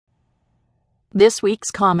This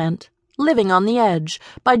week's comment, Living on the Edge,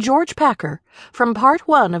 by George Packer, from Part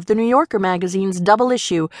 1 of the New Yorker magazine's double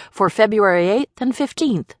issue for February 8th and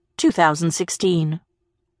 15th, 2016.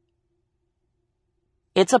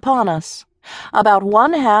 It's upon us. About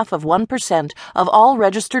 0.5% of all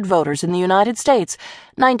registered voters in the United States,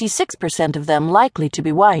 96% of them likely to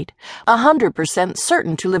be white, 100%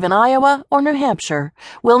 certain to live in Iowa or New Hampshire,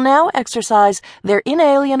 will now exercise their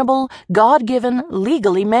inalienable, God-given,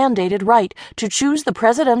 legally mandated right to choose the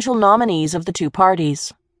presidential nominees of the two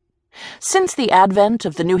parties. Since the advent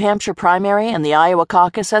of the New Hampshire primary and the Iowa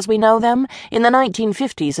caucus as we know them, in the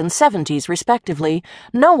 1950s and 70s respectively,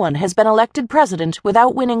 no one has been elected president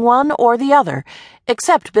without winning one or the other,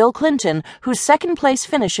 except Bill Clinton, whose second-place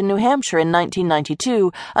finish in New Hampshire in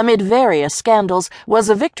 1992, amid various scandals, was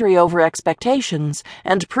a victory over expectations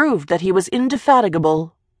and proved that he was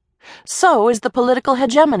indefatigable. So is the political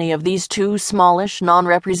hegemony of these two smallish,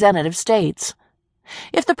 non-representative states.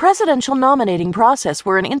 If the presidential nominating process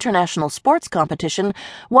were an international sports competition,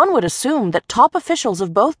 one would assume that top officials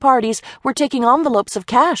of both parties were taking envelopes of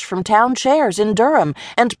cash from town chairs in Durham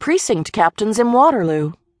and precinct captains in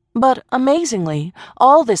Waterloo. But, amazingly,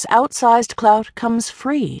 all this outsized clout comes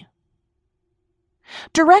free.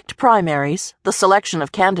 Direct primaries, the selection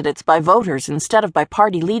of candidates by voters instead of by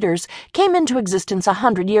party leaders, came into existence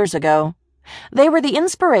 100 years ago. They were the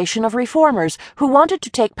inspiration of reformers who wanted to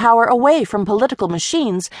take power away from political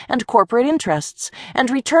machines and corporate interests and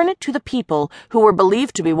return it to the people who were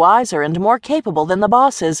believed to be wiser and more capable than the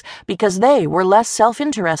bosses because they were less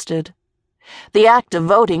self-interested. The act of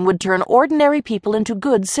voting would turn ordinary people into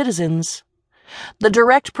good citizens. The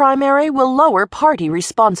direct primary will lower party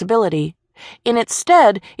responsibility. In its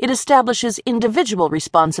stead, it establishes individual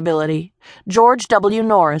responsibility. George W.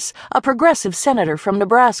 Norris, a progressive senator from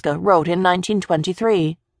Nebraska, wrote in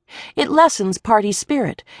 1923. It lessens party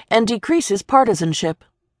spirit and decreases partisanship.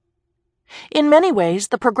 In many ways,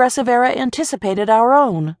 the progressive era anticipated our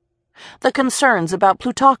own. The concerns about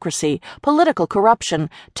plutocracy, political corruption,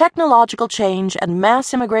 technological change, and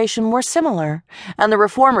mass immigration were similar, and the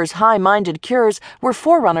reformers' high-minded cures were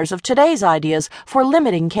forerunners of today's ideas for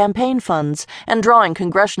limiting campaign funds and drawing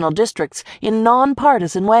congressional districts in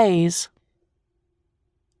non-partisan ways.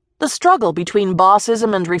 The struggle between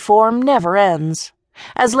bossism and reform never ends.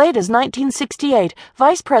 As late as 1968,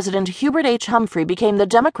 Vice President Hubert H. Humphrey became the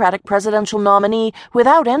Democratic presidential nominee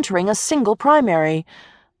without entering a single primary.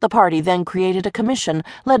 The party then created a commission,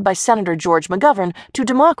 led by Senator George McGovern, to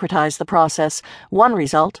democratize the process. One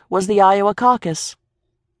result was the Iowa caucus.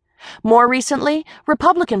 More recently,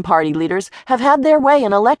 Republican Party leaders have had their way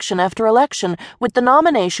in election after election, with the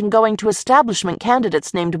nomination going to establishment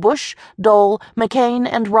candidates named Bush, Dole, McCain,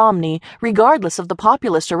 and Romney, regardless of the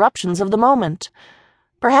populist eruptions of the moment.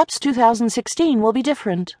 Perhaps 2016 will be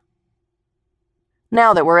different.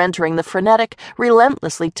 Now that we're entering the frenetic,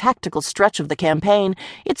 relentlessly tactical stretch of the campaign,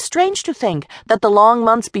 it's strange to think that the long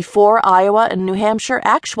months before Iowa and New Hampshire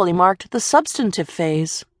actually marked the substantive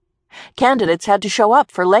phase. Candidates had to show up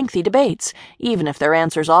for lengthy debates, even if their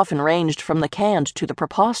answers often ranged from the canned to the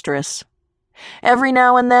preposterous. Every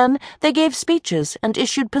now and then, they gave speeches and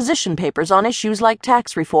issued position papers on issues like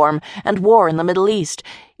tax reform and war in the Middle East,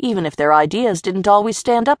 even if their ideas didn't always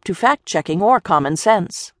stand up to fact-checking or common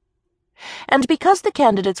sense. And because the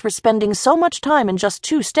candidates were spending so much time in just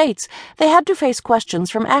two states, they had to face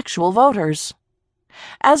questions from actual voters.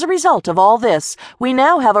 As a result of all this, we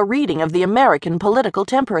now have a reading of the American political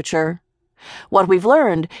temperature. What we've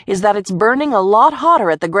learned is that it's burning a lot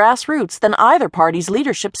hotter at the grassroots than either party's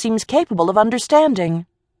leadership seems capable of understanding.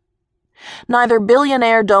 Neither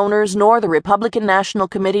billionaire donors nor the Republican National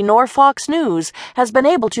Committee nor Fox News has been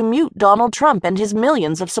able to mute Donald Trump and his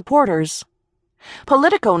millions of supporters.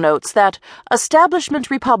 Politico notes that establishment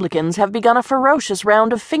Republicans have begun a ferocious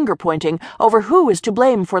round of finger-pointing over who is to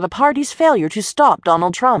blame for the party's failure to stop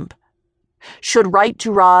Donald Trump. Should Right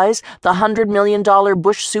to Rise, the $100 million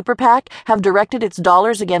Bush super PAC, have directed its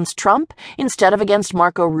dollars against Trump instead of against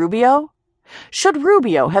Marco Rubio? Should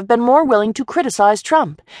Rubio have been more willing to criticize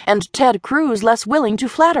Trump and Ted Cruz less willing to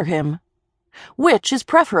flatter him? Which is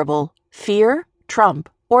preferable, fear, Trump,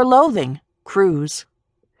 or loathing, Cruz?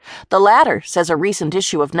 The latter, says a recent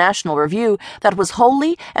issue of National Review, that was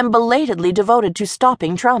wholly and belatedly devoted to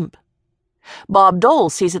stopping Trump. Bob Dole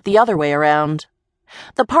sees it the other way around.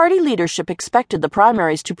 The party leadership expected the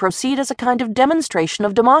primaries to proceed as a kind of demonstration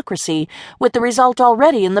of democracy, with the result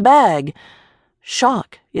already in the bag.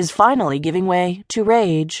 Shock is finally giving way to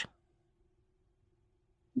rage.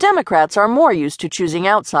 Democrats are more used to choosing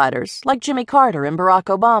outsiders, like Jimmy Carter and Barack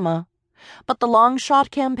Obama. But the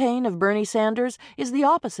long-shot campaign of Bernie Sanders is the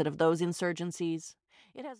opposite of those insurgencies.